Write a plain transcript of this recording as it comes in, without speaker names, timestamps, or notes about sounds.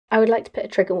I would like to put a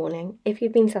trigger warning. If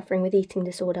you've been suffering with eating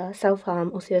disorder,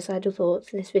 self-harm or suicidal thoughts,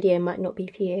 this video might not be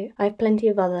for you. I have plenty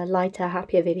of other, lighter,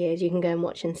 happier videos you can go and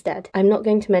watch instead. I'm not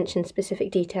going to mention specific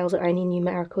details or any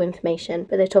numerical information,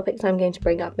 but the topics I'm going to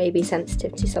bring up may be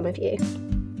sensitive to some of you.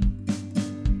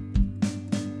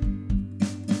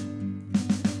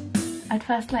 I'd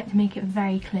first like to make it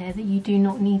very clear that you do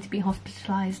not need to be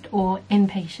hospitalised or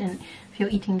inpatient for your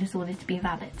eating disorder to be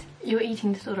valid. Your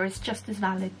eating disorder is just as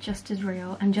valid, just as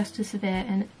real, and just as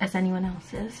severe as anyone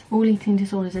else's. All eating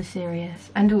disorders are serious,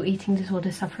 and all eating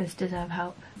disorder sufferers deserve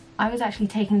help. I was actually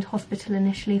taken to hospital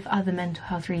initially for other mental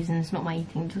health reasons, not my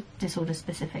eating disorder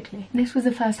specifically. This was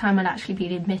the first time I'd actually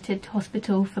been admitted to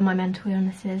hospital for my mental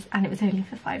illnesses, and it was only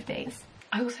for 5 days.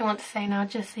 I also want to say now,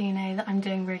 just so you know, that I'm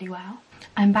doing really well.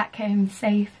 I'm back home,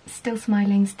 safe, still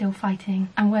smiling, still fighting,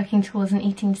 and working towards an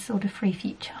eating disorder-free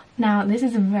future. Now, this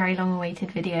is a very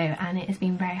long-awaited video, and it has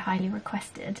been very highly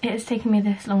requested. It has taken me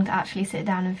this long to actually sit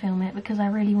down and film it because I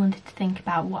really wanted to think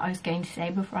about what I was going to say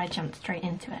before I jumped straight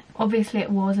into it. Obviously, it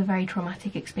was a very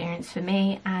traumatic experience for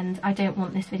me, and I don't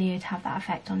want this video to have that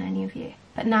effect on any of you.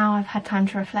 But now I've had time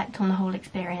to reflect on the whole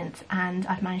experience, and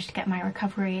I've managed to get my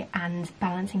recovery and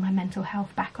balancing my mental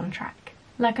health back on track.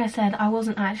 Like I said, I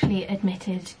wasn't actually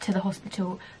admitted to the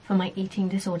hospital for my eating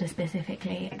disorder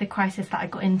specifically. The crisis that I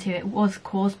got into, it was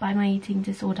caused by my eating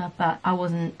disorder, but I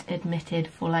wasn't admitted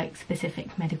for like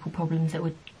specific medical problems that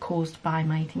were caused by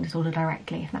my eating disorder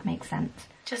directly, if that makes sense.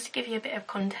 Just to give you a bit of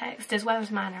context, as well as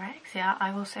my anorexia,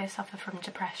 I also suffer from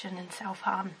depression and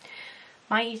self-harm.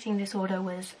 My eating disorder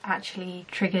was actually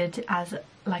triggered as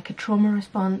like a trauma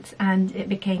response, and it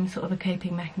became sort of a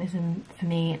coping mechanism for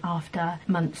me after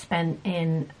months spent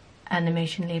in an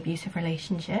emotionally abusive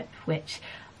relationship, which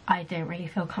I don't really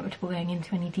feel comfortable going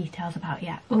into any details about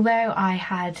yet. Although I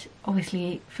had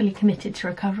obviously fully committed to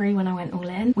recovery when I went all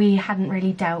in, we hadn't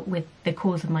really dealt with the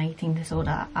cause of my eating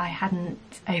disorder. I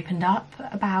hadn't opened up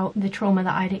about the trauma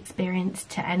that I'd experienced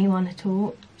to anyone at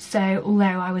all. So although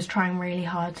I was trying really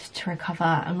hard to recover,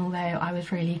 and although I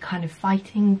was really kind of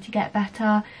fighting to get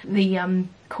better, the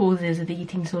causes of the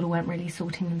eating disorder weren't really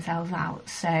sorting themselves out.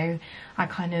 So I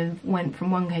kind of went from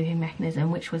one coping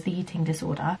mechanism, which was the eating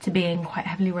disorder, to being quite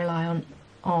heavily reliant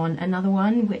on another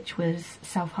one, which was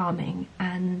self-harming.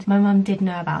 And my mum did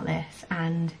know about this,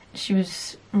 and she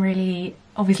was really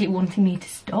obviously wanting me to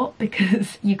stop,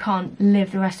 because you can't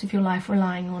live the rest of your life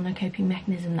relying on a coping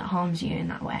mechanism that harms you in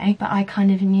that way. But I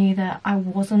kind of knew that I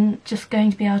wasn't just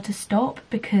going to be able to stop,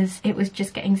 because it was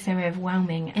just getting so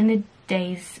overwhelming. In the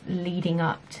days leading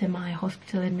up to my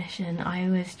hospital admission, I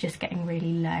was just getting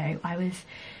really low. I was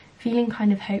feeling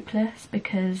kind of hopeless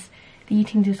because the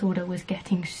eating disorder was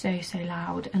getting so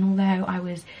loud, and although I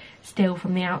was still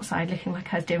from the outside looking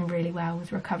like I was doing really well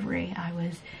with recovery, I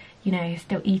was, you know,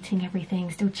 still eating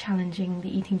everything, still challenging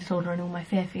the eating disorder and all my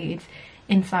fear foods.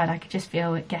 Inside I could just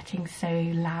feel it getting so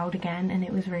loud again, and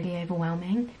it was really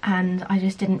overwhelming, and I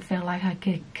just didn't feel like I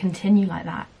could continue like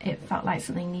that. It felt like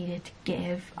something needed to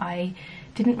give. I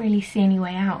didn't really see any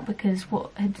way out, because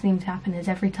what had seemed to happen is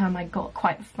every time I got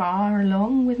quite far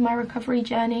along with my recovery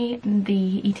journey, the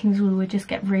eating disorder would just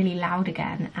get really loud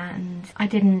again, and I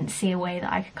didn't see a way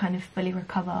that I could kind of fully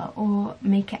recover or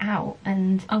make it out.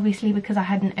 And obviously, because I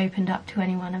hadn't opened up to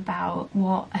anyone about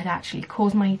what had actually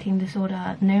caused my eating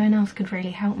disorder, no one else could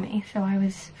really help me, so I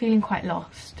was feeling quite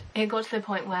lost. It got to the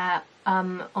point where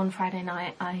on Friday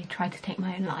night I tried to take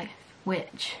my own life,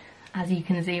 which, as you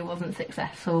can see, wasn't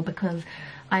successful, because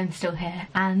I'm still here,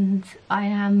 and I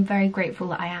am very grateful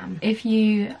that I am. If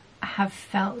you have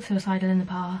felt suicidal in the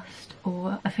past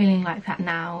or are feeling like that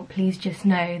now, please just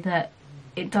know that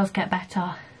it does get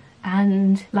better,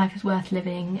 and life is worth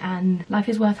living, and life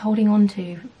is worth holding on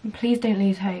to. Please don't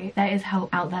lose hope. There is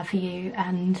help out there for you,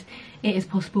 and it is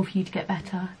possible for you to get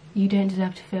better. You don't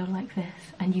deserve to feel like this,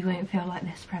 and you won't feel like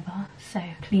this forever. So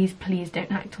please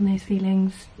don't act on those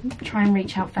feelings. Try and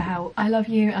reach out for help. I love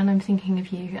you, and I'm thinking of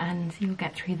you, and you'll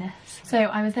get through this. So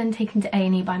I was then taken to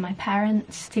A&E by my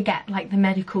parents to get like the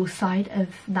medical side of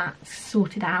that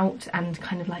sorted out and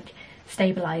kind of like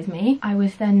stabilise me. I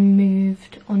was then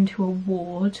moved onto a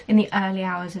ward in the early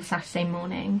hours of Saturday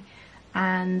morning,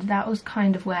 and that was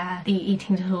kind of where the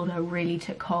eating disorder really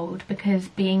took hold, because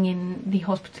being in the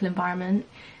hospital environment,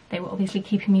 they were obviously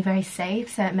keeping me very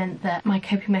safe, so it meant that my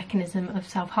coping mechanism of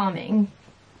self-harming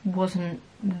wasn't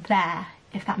there,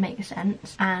 if that makes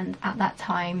sense. And at that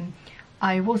time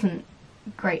I wasn't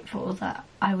grateful that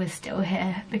I was still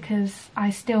here, because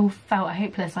I still felt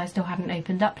hopeless. I still hadn't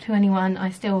opened up to anyone.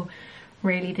 I still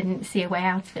really didn't see a way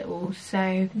out of it all.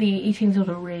 So the eating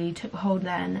disorder really took hold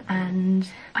then, and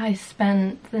I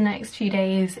spent the next few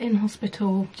days in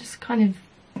hospital just kind of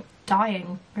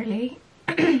dying, really.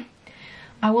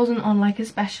 I wasn't on like a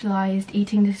specialised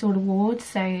eating disorder ward,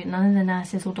 so none of the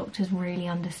nurses or doctors really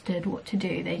understood what to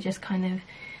do. They just kind of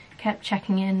kept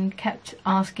checking in, kept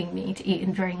asking me to eat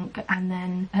and drink, and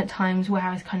then at times where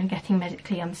I was kind of getting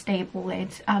medically unstable,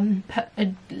 they'd put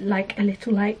a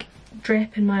little like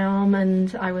drip in my arm,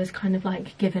 and I was kind of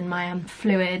like given my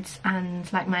fluids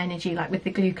and like my energy, like with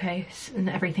the glucose and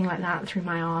everything like that through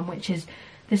my arm, which is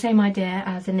the same idea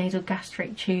as a nasal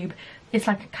gastric tube. It's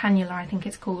like a cannula, I think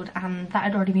it's called, and that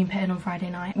had already been put in on Friday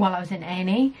night while I was in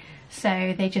A&E.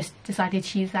 So they just decided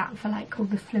to use that for like all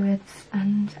the fluids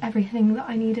and everything that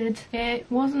I needed. It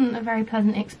wasn't a very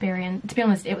pleasant experience. To be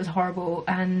honest, it was horrible,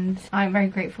 and I'm very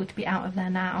grateful to be out of there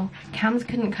now. Cams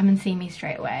couldn't come and see me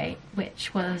straight away,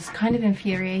 which was kind of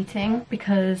infuriating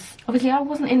because obviously I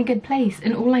wasn't in a good place,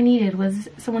 and all I needed was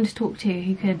someone to talk to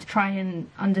who could try and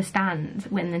understand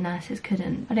when the nurses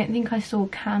couldn't. I don't think I saw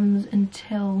Cams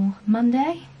until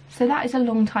Monday. So that is a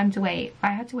long time to wait. I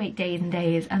had to wait days and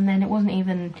days, and then it wasn't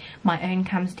even my own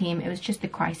CAMS team, it was just the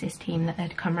crisis team that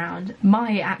had come round.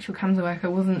 My actual CAMS worker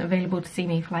wasn't available to see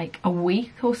me for like a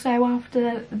week or so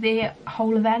after the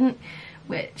whole event,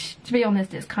 which, to be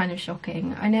honest, is kind of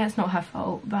shocking. I know it's not her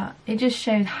fault, but it just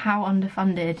shows how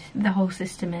underfunded the whole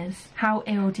system is. How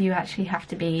ill do you actually have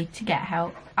to be to get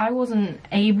help? I wasn't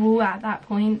able at that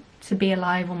point to be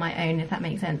alive on my own, if that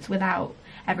makes sense. Without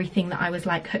everything that I was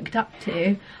like hooked up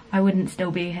to, I wouldn't still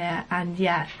be here, and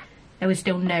yet there was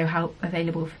still no help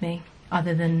available for me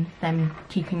other than them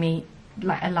keeping me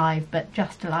like alive, but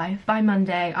just alive. By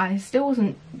Monday I still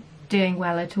wasn't doing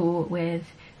well at all with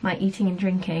my eating and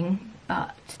drinking,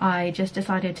 but I just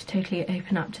decided to totally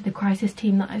open up to the crisis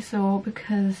team that I saw,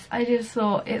 because I just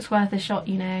thought it's worth a shot,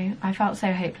 you know. I felt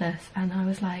so hopeless, and I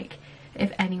was like,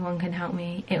 if anyone can help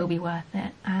me, it'll be worth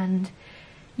it. And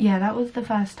yeah, that was the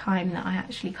first time that I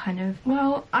actually kind of,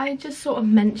 well, I just sort of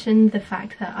mentioned the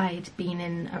fact that I'd been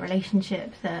in a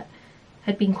relationship that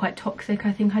had been quite toxic,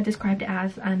 I think I described it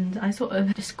as, and I sort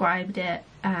of described it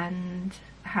and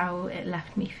how it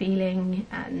left me feeling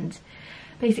and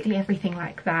basically everything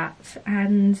like that.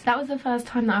 And that was the first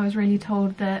time that I was really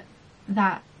told that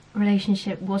that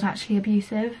relationship was actually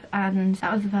abusive, and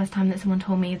that was the first time that someone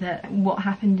told me that what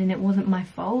happened and it wasn't my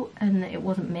fault and that it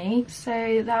wasn't me.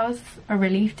 So that was a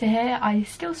relief to hear. I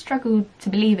still struggled to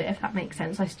believe it, if that makes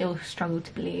sense. I still struggled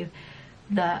to believe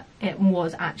that it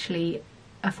was actually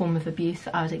a form of abuse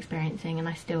that I was experiencing, and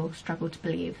I still struggled to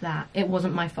believe that it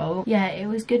wasn't my fault. Yeah, it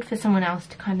was good for someone else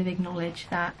to kind of acknowledge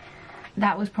that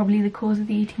that was probably the cause of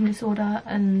the eating disorder,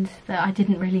 and that I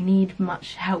didn't really need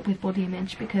much help with body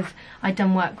image because I'd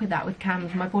done work with that with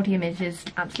CAMS. My body image is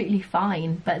absolutely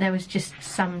fine, but there was just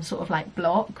some sort of like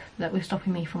block that was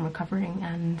stopping me from recovering,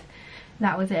 and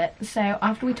that was it. So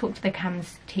after we talked to the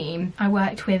CAMS team, I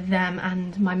worked with them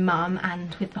and my mum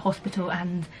and with the hospital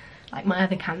and like my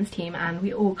other CAMS team, and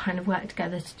we all kind of worked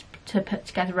together to put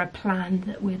together a plan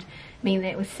that would mean that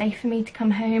it was safe for me to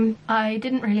come home. I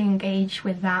didn't really engage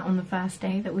with that on the first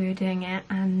day that we were doing it,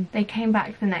 and they came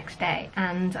back the next day,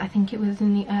 and I think it was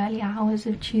in the early hours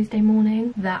of Tuesday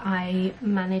morning that I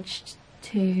managed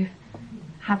to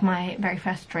have my very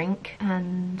first drink,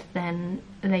 and then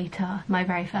later my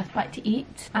very first bite to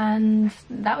eat, and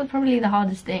that was probably the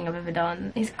hardest thing I've ever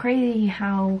done. It's crazy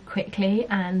how quickly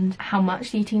and how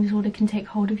much the eating disorder can take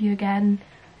hold of you again,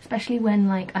 especially when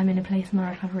like I'm in a place in my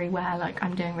recovery where like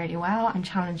I'm doing really well, I'm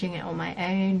challenging it on my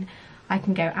own, I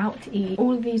can go out to eat,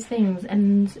 all of these things,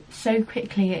 and so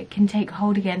quickly it can take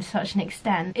hold again to such an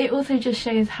extent. It also just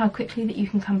shows how quickly that you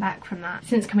can come back from that.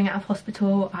 Since coming out of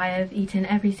hospital, I have eaten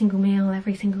every single meal,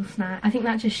 every single snack. I think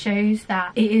that just shows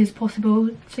that it is possible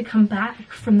to come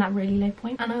back from that really low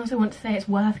point. And I also want to say it's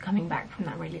worth coming back from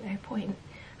that really low point.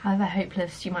 However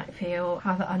hopeless you might feel,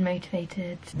 however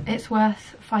unmotivated, it's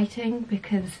worth fighting,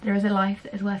 because there is a life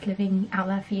that is worth living out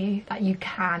there for you that you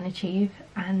can achieve,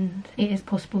 and it is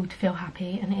possible to feel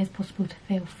happy, and it is possible to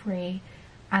feel free,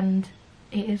 and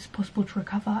it is possible to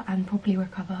recover and properly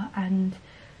recover, and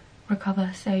recover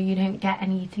so you don't get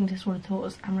any eating disorder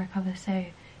thoughts, and recover so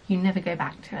you never go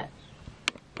back to it.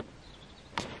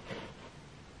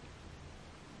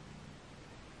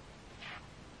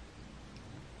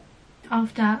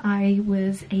 After I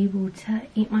was able to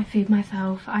eat my food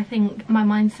myself, I think my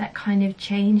mindset kind of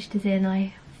changed, as in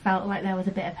I felt like there was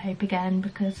a bit of hope again,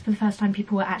 because for the first time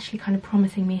people were actually kind of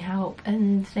promising me help,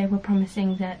 and they were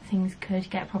promising that things could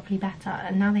get properly better,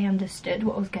 and now they understood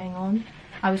what was going on.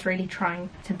 I was really trying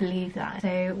to believe that.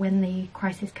 So when the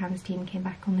crisis CAMS team came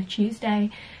back on the Tuesday,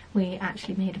 we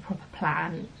actually made a proper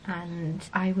plan, and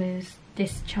I was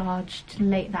discharged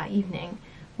late that evening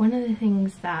one of the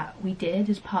things that we did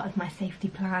as part of my safety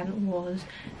plan was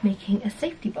making a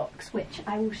safety box, which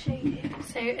I will show you.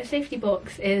 So a safety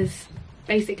box is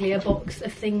basically a box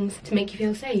of things to make you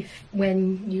feel safe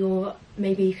when you're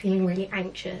maybe feeling really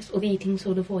anxious, or the eating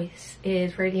disorder voice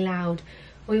is really loud,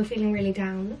 or you're feeling really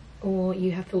down, or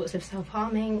you have thoughts of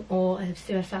self-harming or of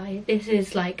suicide. This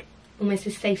is like almost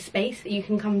a safe space that you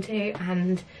can come to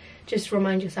and just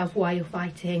remind yourself why you're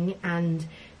fighting and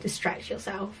distract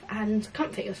yourself and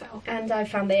comfort yourself. And I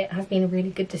found that it has been a really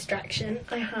good distraction.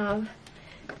 I have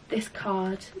this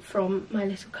card from my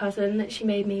little cousin that she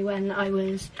made me when I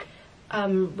was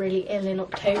really ill in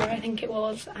October, I think it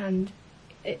was, and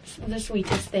it's the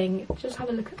sweetest thing. Just have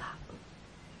a look at that.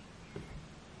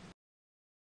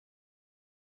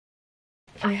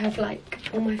 I have like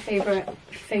all my favourite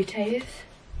photos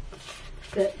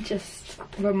that just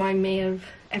remind me of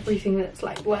everything that's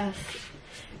like worth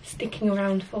sticking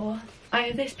around for. I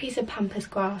have this piece of pampas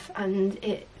grass and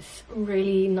it's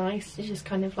really nice to just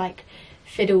kind of like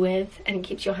fiddle with, and it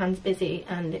keeps your hands busy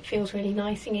and it feels really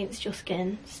nice against your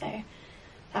skin, so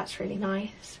that's really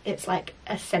nice. It's like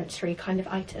a sensory kind of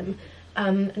item.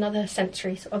 Another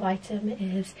sensory sort of item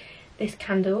is this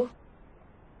candle,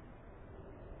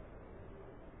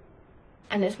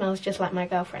 and it smells just like my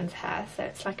girlfriend's hair, so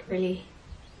it's like a really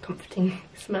comforting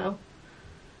smell.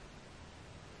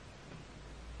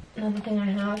 Another thing I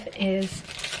have is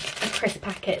a crisp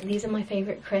packet. These are my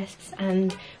favourite crisps,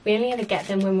 and we only ever get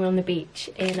them when we're on the beach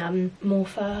in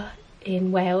Morpher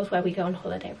in Wales, where we go on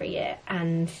holiday every year,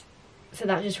 and so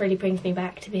that just really brings me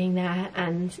back to being there,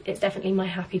 and it's definitely my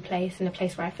happy place and a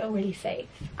place where I feel really safe.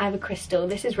 I have a crystal.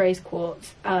 This is rose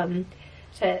quartz, so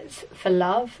it's for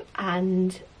love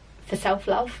and for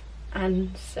self-love,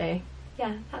 and so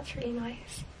yeah, that's really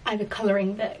nice. I have a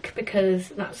colouring book because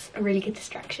that's a really good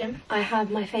distraction. I have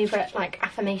my favourite like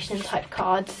affirmation type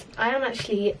cards. I am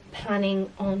actually planning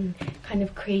on kind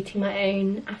of creating my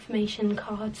own affirmation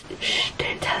cards. Shh,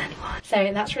 don't tell anyone.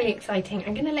 So that's really exciting.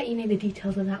 I'm going to let you know the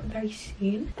details of that very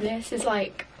soon. This is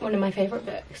like one of my favourite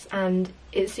books, and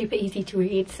it's super easy to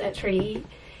read, so it's really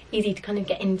easy to kind of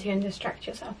get into and distract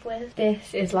yourself with.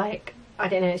 This is like, I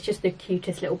don't know, it's just the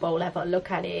cutest little bowl ever.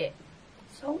 Look at it.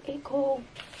 So cool.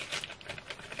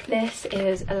 This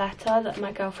is a letter that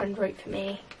my girlfriend wrote for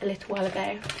me a little while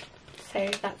ago, so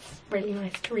that's really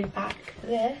nice to read back.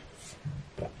 This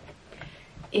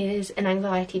is an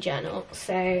anxiety journal,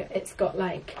 so it's got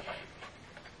like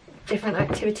different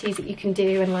activities that you can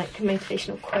do and like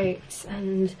motivational quotes,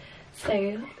 and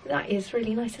so that is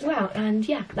really nice as well. And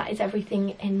yeah, that is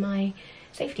everything in my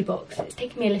safety box. It's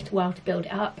taken me a little while to build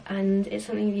it up, and it's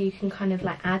something that you can kind of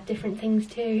like add different things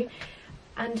to.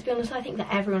 And to be honest, I think that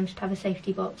everyone should have a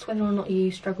safety box, whether or not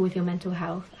you struggle with your mental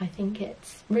health. I think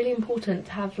it's really important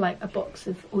to have like a box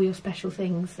of all your special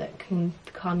things that can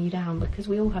calm you down, because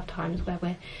we all have times where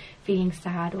we're feeling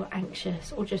sad or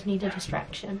anxious or just need a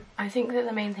distraction. I think that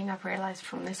the main thing I've realised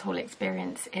from this whole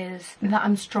experience is that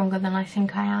I'm stronger than I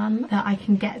think I am, that I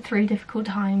can get through difficult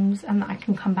times and that I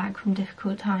can come back from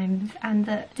difficult times, and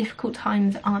that difficult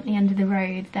times aren't the end of the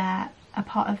road, they're a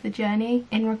part of the journey.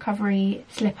 In recovery,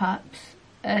 slip-ups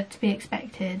are to be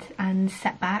expected and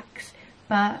setbacks,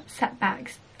 but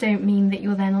setbacks don't mean that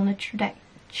you're then on a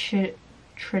trajectory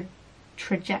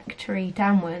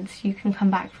downwards. You can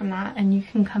come back from that and you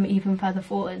can come even further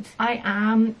forwards. I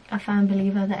am a firm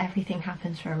believer that everything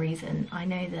happens for a reason. I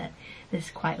know that this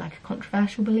is quite like a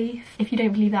controversial belief. If you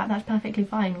don't believe that, that's perfectly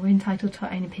fine. We're entitled to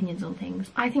our own opinions on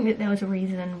things. I think that there was a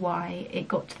reason why it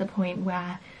got to the point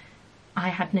where I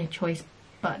had no choice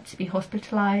but to be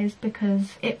hospitalised,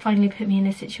 because it finally put me in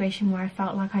a situation where I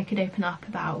felt like I could open up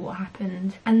about what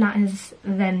happened, and that has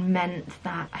then meant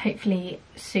that hopefully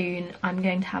soon I'm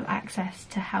going to have access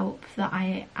to help that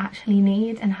I actually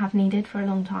need and have needed for a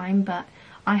long time, but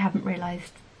I haven't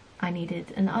realised I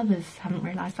needed and others haven't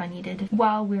realised I needed.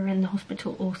 While we were in the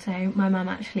hospital also, my mum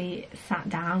actually sat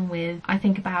down with, I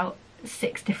think, about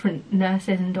 6 different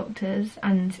nurses and doctors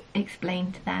and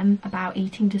explained to them about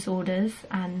eating disorders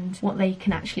and what they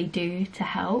can actually do to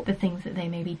help, the things that they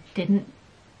maybe didn't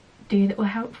do that were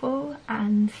helpful.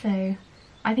 And so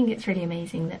I think it's really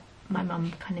amazing that my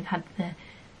mum kind of had the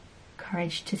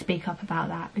courage to speak up about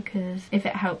that, because if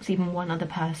it helps even one other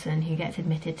person who gets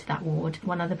admitted to that ward,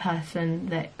 one other person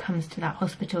that comes to that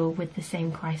hospital with the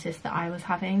same crisis that I was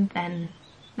having, then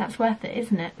that's worth it,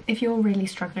 isn't it? If you're really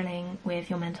struggling with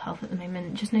your mental health at the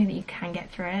moment, just know that you can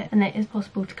get through it and that it is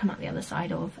possible to come out the other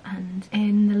side of, and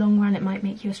in the long run it might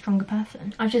make you a stronger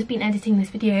person. I've just been editing this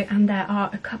video and there are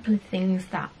a couple of things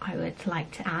that I would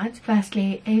like to add.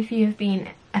 Firstly, if you have been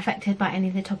affected by any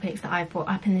of the topics that I've brought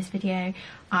up in this video,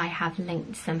 I have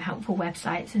linked some helpful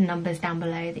websites and numbers down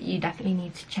below that you definitely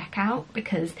need to check out,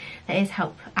 because there is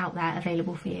help out there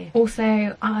available for you.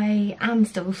 Also, I am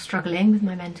still struggling with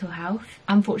my mental health.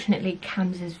 Unfortunately,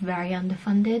 CAMHS is very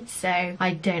underfunded, so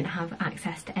I don't have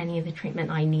access to any of the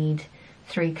treatment I need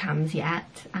through CAMHS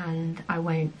yet, and I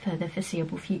won't for the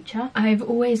foreseeable future. I've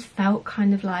always felt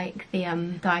kind of like the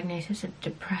diagnosis of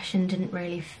depression didn't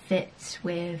really fit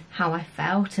with how I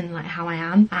felt and like how I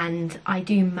am, and I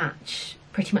do match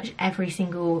pretty much every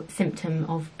single symptom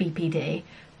of BPD,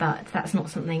 but that's not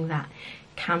something that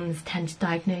CAMHS tend to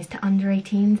diagnose to under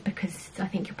 18s, because I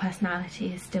think your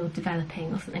personality is still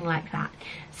developing or something like that.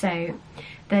 So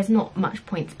there's not much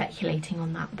point speculating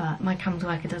on that, but my CAMHS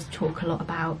worker does talk a lot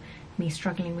about me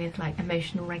struggling with like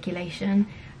emotional regulation,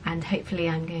 and hopefully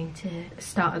I'm going to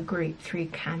start a group through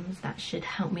CAMHS that should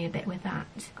help me a bit with that.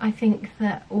 I think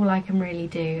that all I can really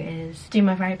do is do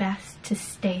my very best to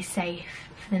stay safe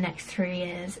for the next 3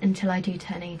 years until I do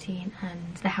turn 18,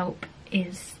 and the help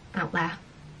is out there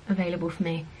available for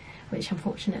me, which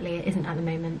unfortunately it isn't at the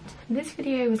moment. This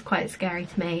video was quite scary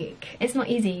to make. It's not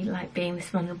easy like being this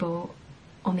vulnerable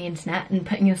on the internet and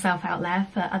putting yourself out there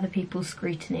for other people's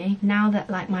scrutiny. Now that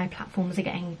like my platforms are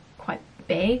getting quite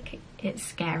big, it's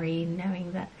scary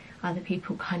knowing that other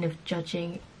people kind of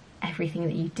judging everything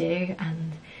that you do,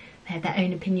 and they have their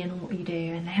own opinion on what you do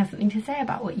and they have something to say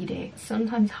about what you do. It's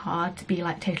sometimes hard to be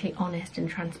like totally honest and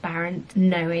transparent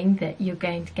knowing that you're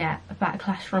going to get a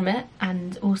backlash from it.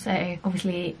 And also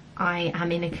obviously I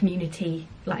am in a community,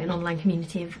 like an online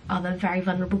community of other very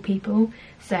vulnerable people,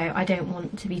 so I don't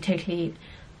want to be totally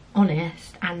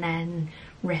honest and then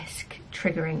risk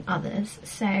triggering others.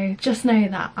 So just know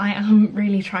that I am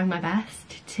really trying my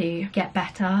best to get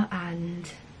better,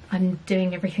 and I'm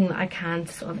doing everything that I can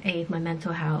to sort of aid my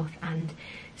mental health and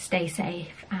stay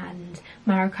safe, and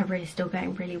my recovery is still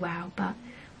going really well, but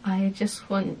I just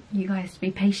want you guys to be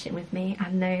patient with me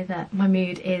and know that my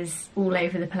mood is all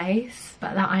over the place,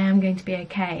 but that I am going to be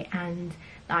okay and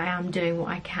that I am doing what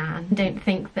I can. Don't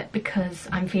think that because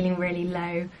I'm feeling really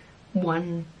low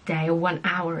one day or 1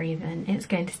 hour even, it's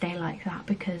going to stay like that,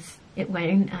 because it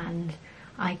won't, and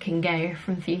I can go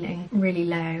from feeling really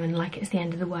low and like it's the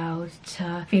end of the world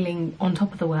to feeling on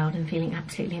top of the world and feeling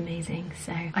absolutely amazing.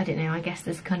 So I don't know, I guess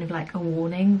there's kind of like a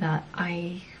warning that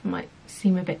I might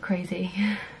seem a bit crazy.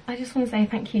 I just want to say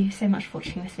thank you so much for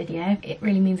watching this video. It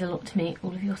really means a lot to me,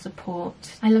 all of your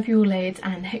support. I love you all loads,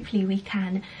 and hopefully we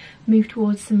can move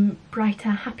towards some brighter,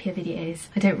 happier videos.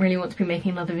 I don't really want to be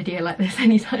making another video like this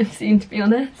anytime soon, to be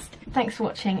honest. Thanks for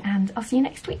watching, and I'll see you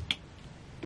next week.